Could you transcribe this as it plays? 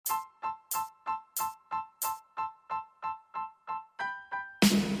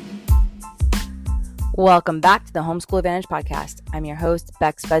Welcome back to the Homeschool Advantage podcast. I'm your host,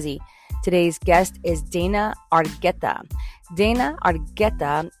 Bex Fuzzy. Today's guest is Dana Argueta. Dana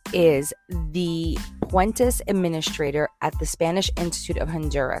Argueta is the Puentes administrator at the Spanish Institute of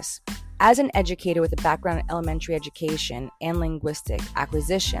Honduras. As an educator with a background in elementary education and linguistic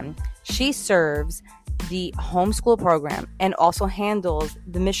acquisition, she serves the homeschool program and also handles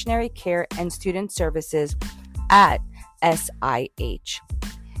the missionary care and student services at SIH.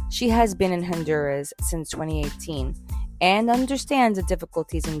 She has been in Honduras since 2018 and understands the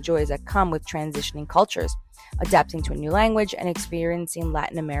difficulties and joys that come with transitioning cultures, adapting to a new language, and experiencing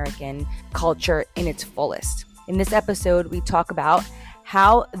Latin American culture in its fullest. In this episode, we talk about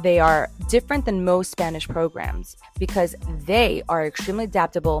how they are different than most Spanish programs because they are extremely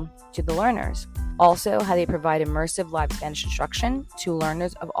adaptable to the learners. Also, how they provide immersive live Spanish instruction to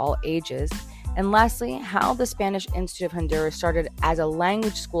learners of all ages. And lastly, how the Spanish Institute of Honduras started as a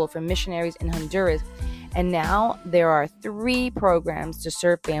language school for missionaries in Honduras, and now there are 3 programs to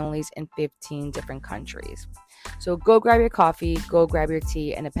serve families in 15 different countries. So go grab your coffee, go grab your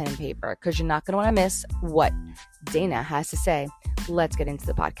tea, and a pen and paper, because you're not going to want to miss what Dana has to say. Let's get into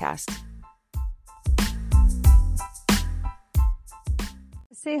the podcast.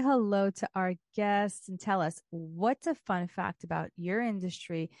 Say hello to our guests and tell us what's a fun fact about your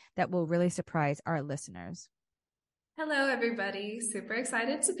industry that will really surprise our listeners. Hello, everybody. Super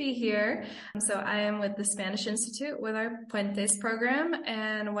excited to be here. So I am with the Spanish Institute with our Puentes program.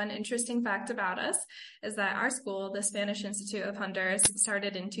 And one interesting fact about us is that our school, the Spanish Institute of Honduras,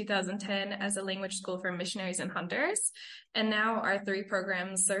 started in 2010 as a language school for missionaries in Honduras. And now our 3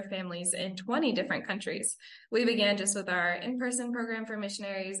 programs serve families in 20 different countries. We began just with our in-person program for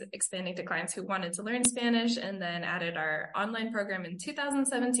missionaries, expanding to clients who wanted to learn Spanish, and then added our online program in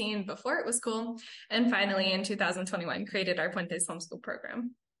 2017 before it was cool. And finally, in 2021, created our Puentes homeschool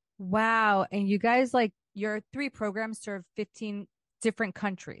program. Wow. And you guys, your 3 programs serve 15 different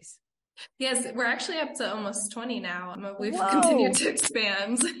countries. Yes, we're actually up to almost 20 now. We've continued to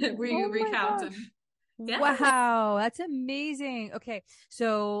expand. We recounted. Yeah. Wow, that's amazing. Okay,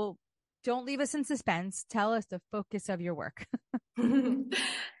 so don't leave us in suspense. Tell us the focus of your work.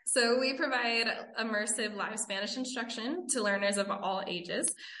 So we provide immersive live Spanish instruction to learners of all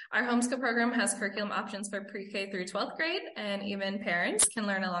ages. Our homeschool program has curriculum options for pre-K through 12th grade, and even parents can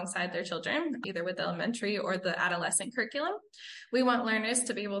learn alongside their children, either with the elementary or the adolescent curriculum. We want learners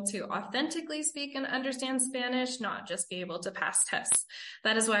to be able to authentically speak and understand Spanish, not just be able to pass tests.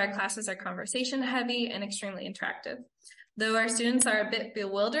 That is why our classes are conversation heavy and extremely interactive. Though our students are a bit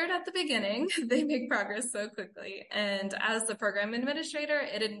bewildered at the beginning, they make progress so quickly. And as the program administrator,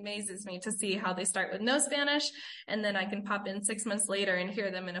 it amazes me to see how they start with no Spanish, and then I can pop in 6 months later and hear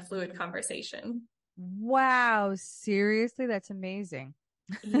them in a fluid conversation. Wow, seriously, that's amazing.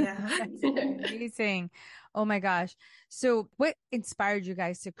 Yeah. That's amazing. Oh my gosh. So what inspired you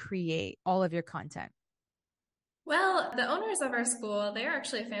guys to create all of your content? Well, the owners of our school, they are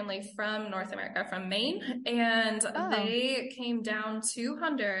actually a family from North America, from Maine, and they came down to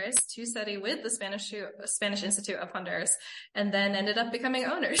Honduras to study with the Spanish Institute of Honduras, and then ended up becoming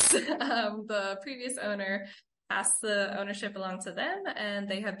owners. The previous owner passed the ownership along to them, and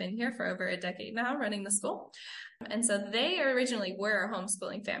they have been here for over a decade now running the school. And so they originally were a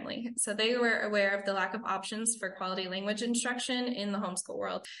homeschooling family. So they were aware of the lack of options for quality language instruction in the homeschool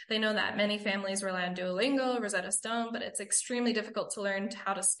world. They know that many families rely on Duolingo, Rosetta Stone, but it's extremely difficult to learn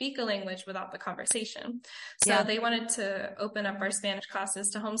how to speak a language without the conversation. So they wanted to open up our Spanish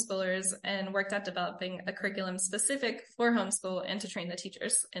classes to homeschoolers and worked at developing a curriculum specific for homeschool and to train the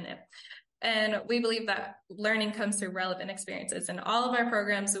teachers in it. And we believe that learning comes through relevant experiences. In all of our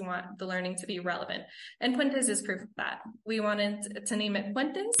programs, we want the learning to be relevant. And Puentes is proof of that. We wanted to name it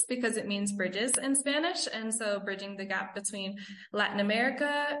Puentes because it means bridges in Spanish. And so bridging the gap between Latin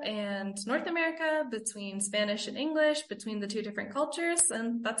America and North America, between Spanish and English, between the 2 different cultures.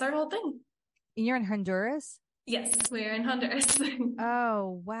 And that's our whole thing. You're in Honduras? Yes, we're in Honduras.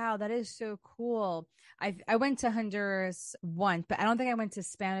 Oh, wow. That is so cool. I went to Honduras once, but I don't think I went to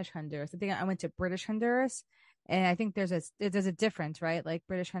Spanish Honduras. I think I went to British Honduras. And I think there's a difference, right? Like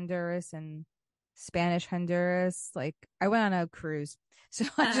British Honduras and Spanish Honduras. Like I went on a cruise. So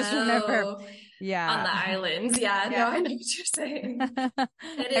I just remember. Yeah. On the islands. Yeah. No, I know what you're saying.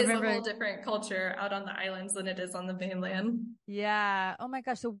 It is a whole different culture out on the islands than it is on the mainland. Yeah. Oh my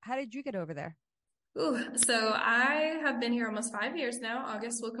gosh. So how did you get over there? So I have been here almost 5 years now.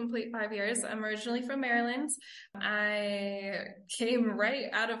 August will complete 5 years. I'm originally from Maryland. I came right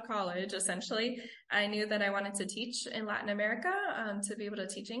out of college, essentially. I knew that I wanted to teach in Latin America, to be able to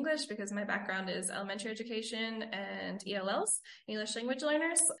teach English because my background is elementary education and ELLs, English language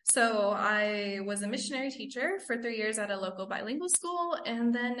learners. So I was a missionary teacher for 3 years at a local bilingual school.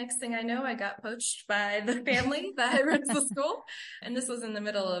 And then next thing I know, I got poached by the family that runs the school. And this was in the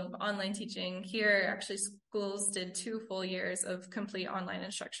middle of online teaching here. Actually, schools did 2 full years of complete online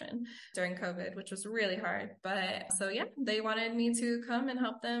instruction during COVID, which was really hard. But so yeah, they wanted me to come and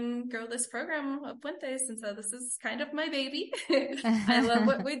help them grow this program of Puentes. And so this is kind of my baby. I love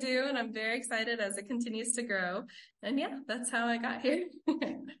what we do, and I'm very excited as it continues to grow. And yeah, that's how I got here.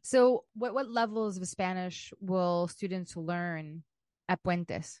 So what levels of Spanish will students learn at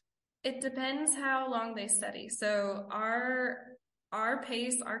Puentes? It depends how long they study. So our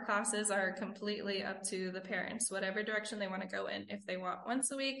pace, our classes are completely up to the parents, whatever direction they want to go in. If they want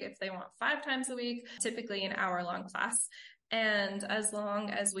once a week, if they want 5 times a week, typically an hour-long class. And as long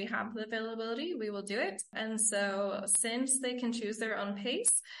as we have the availability, we will do it. And so since they can choose their own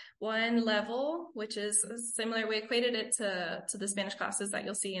pace, one level, which is similar, we equated it to the Spanish classes that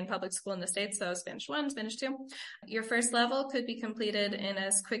you'll see in public school in the States. So Spanish 1, Spanish 2. Your first level could be completed in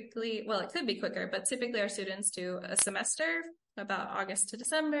as quickly, well, it could be quicker, but typically our students do a semester, about August to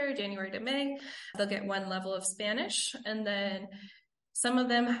December, January to May. They'll get 1 level of Spanish, and then some of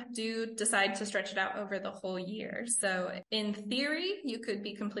them do decide to stretch it out over the whole year. So in theory, you could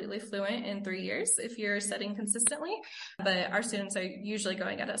be completely fluent in 3 years if you're studying consistently, but our students are usually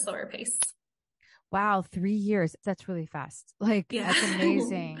going at a slower pace. Wow, 3 years. That's really fast. Like, Yeah. that's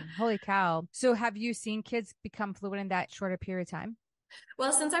amazing. Holy cow. So have you seen kids become fluent in that shorter period of time?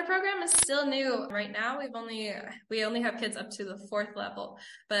 Well, since our program is still new right now, we only have kids up to the 4th level,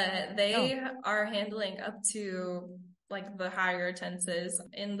 but they are handling up to like the higher tenses.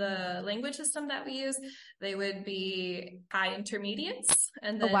 In the language system that we use, they would be high intermediates,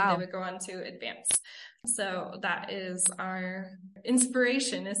 and then they would go on to advanced. So that is our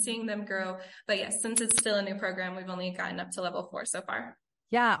inspiration, is seeing them grow. But yes, since it's still a new program, we've only gotten up to level 4 so far.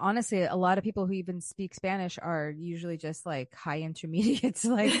 Yeah, honestly, a lot of people who even speak Spanish are usually just like high intermediates.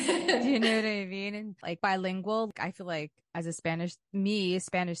 Like, do you know what I mean? And like bilingual, I feel like as a Spanish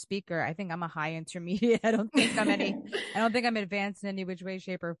speaker, I think I'm a high intermediate. I don't think I'm advanced in any which way,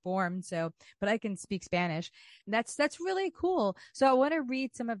 shape, or form. So, but I can speak Spanish. And that's really cool. So I want to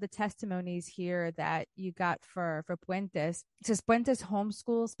read some of the testimonies here that you got for Puentes. It says Puentes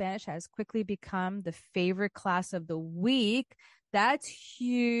homeschool Spanish has quickly become the favorite class of the week. That's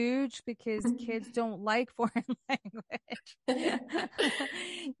huge because kids don't like foreign language.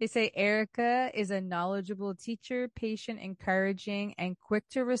 They say Erica is a knowledgeable teacher, patient, encouraging, and quick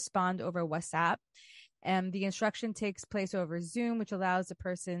to respond over WhatsApp. And the instruction takes place over Zoom, which allows the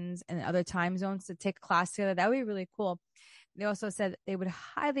persons in other time zones to take class together. That would be really cool. They also said they would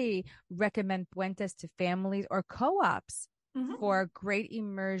highly recommend Puentes to families or co-ops for great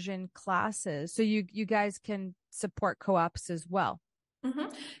immersion classes. So you guys can support co-ops as well.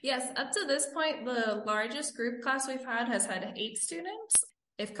 Yes, up to this point, the largest group class we've had has had 8 students.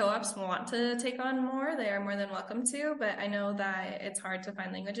 If co-ops want to take on more, they are more than welcome to, but I know that it's hard to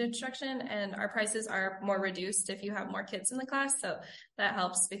find language instruction, and our prices are more reduced if you have more kids in the class. So that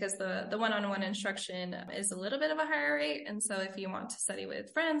helps because the one-on-one instruction is a little bit of a higher rate. And so if you want to study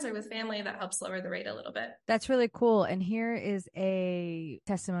with friends or with family, that helps lower the rate a little bit. That's really cool. And here is a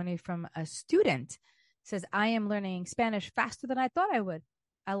testimony from a student. It says, I am learning Spanish faster than I thought I would.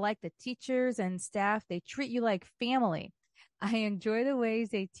 I like the teachers and staff. They treat you like family. I enjoy the ways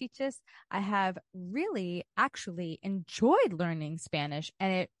they teach us. I have really actually enjoyed learning Spanish,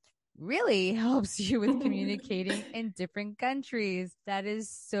 and it really helps you with communicating in different countries. That is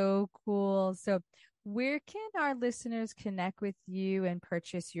so cool. So where can our listeners connect with you and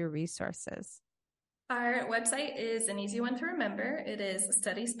purchase your resources? Our website is an easy one to remember. It is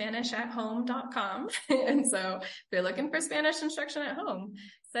studyspanishathome.com. And so if you're looking for Spanish instruction at home,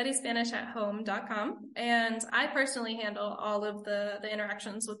 studyspanishathome.com. And I personally handle all of the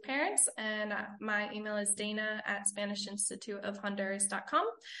interactions with parents, and my email is dana@SpanishInstituteOfHonduras.com.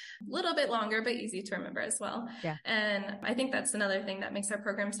 A little bit longer, but easy to remember as well. Yeah. And I think that's another thing that makes our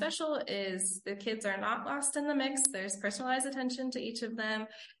program special is the kids are not lost in the mix. There's personalized attention to each of them.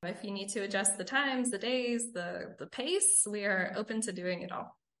 If you need to adjust the times, the days, the pace, we are open to doing it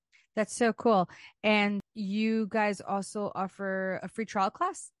all. That's so cool. And you guys also offer a free trial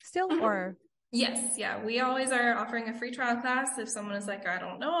class still, or? Yes, yeah, we always are offering a free trial class if someone is like, I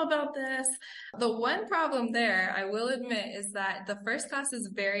don't know about this. The one problem there, I will admit, is that the first class is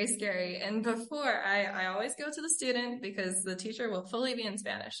very scary. And before, I always go to the student because the teacher will fully be in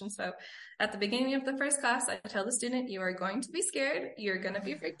Spanish. And so at the beginning of the first class, I tell the student, you are going to be scared, you're going to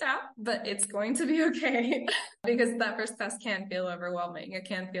be freaked out, but it's going to be okay. Because that first class can feel overwhelming. It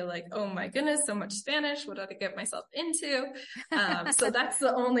can feel like, oh my goodness, so much Spanish. What did I get myself into? So that's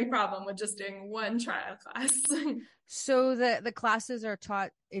the only problem with just doing one trial class. So the classes are taught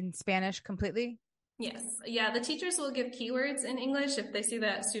in Spanish completely? Yes. Yeah, the teachers will give keywords in English if they see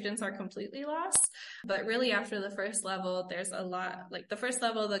that students are completely lost. But really, after the first level, there's a lot, like the first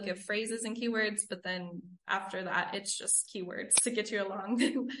level, they'll give phrases and keywords, but then after that, it's just keywords to get you along.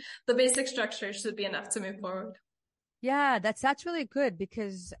 The basic structure should be enough to move forward. Yeah, that's really good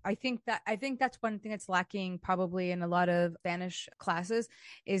because I think that's one thing that's lacking probably in a lot of Spanish classes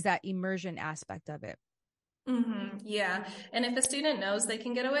is that immersion aspect of it. Yeah. And if a student knows they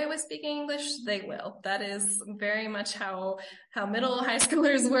can get away with speaking English, they will. That is very much how middle high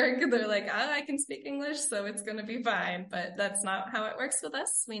schoolers work. They're like, oh, I can speak English, so it's going to be fine. But that's not how it works with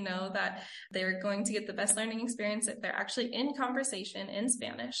us. We know that they're going to get the best learning experience if they're actually in conversation in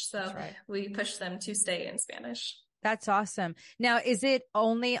Spanish. So Right. we push them to stay in Spanish. That's awesome. Now, is it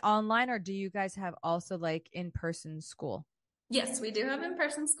only online or do you guys have also like in-person school? Yes, we do have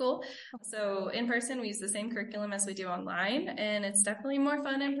in-person school. So in person, we use the same curriculum as we do online, and it's definitely more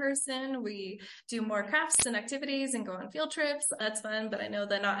fun in person. We do more crafts and activities and go on field trips. That's fun, but I know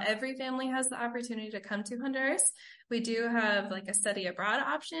that not every family has the opportunity to come to Honduras. We do have like a study abroad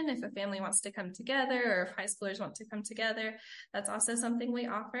option if a family wants to come together or if high schoolers want to come together. That's also something we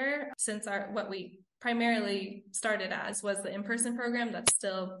offer since what we primarily started as was the in-person program. That's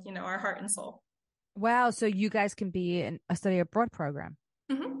still, our heart and soul. Wow. So you guys can be in a study abroad program.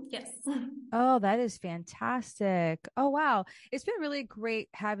 Yes. Oh, that is fantastic. Oh, wow. It's been really great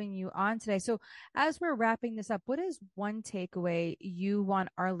having you on today. So, as we're wrapping this up, what is one takeaway you want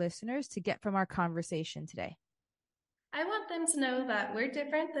our listeners to get from our conversation today? I want them to know that we're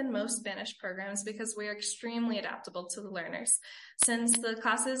different than most Spanish programs because we're extremely adaptable to the learners. Since the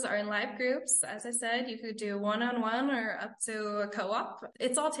classes are in live groups, as I said, you could do one-on-one or up to a co-op.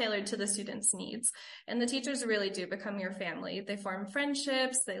 It's all tailored to the students' needs. And the teachers really do become your family. They form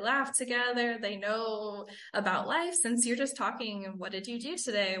friendships, they laugh together, they know about life since you're just talking, what did you do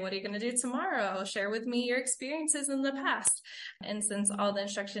today? What are you going to do tomorrow? Share with me your experiences in the past. And since all the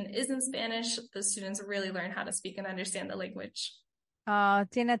instruction is in Spanish, the students really learn how to speak and understand the language.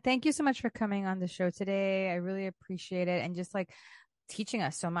 Dana, thank you so much for coming on the show today. I really appreciate it and just like teaching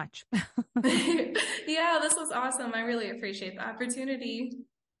us so much. Yeah, this was awesome. I really appreciate the opportunity.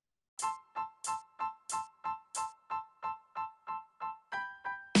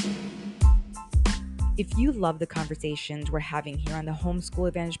 If you love the conversations we're having here on the Homeschool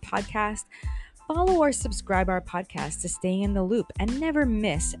Advantage podcast, follow or subscribe our podcast to stay in the loop and never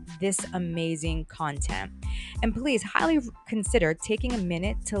miss this amazing content. And please highly consider taking a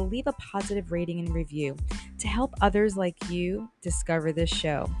minute to leave a positive rating and review to help others like you discover this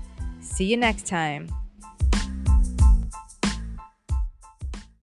show. See you next time.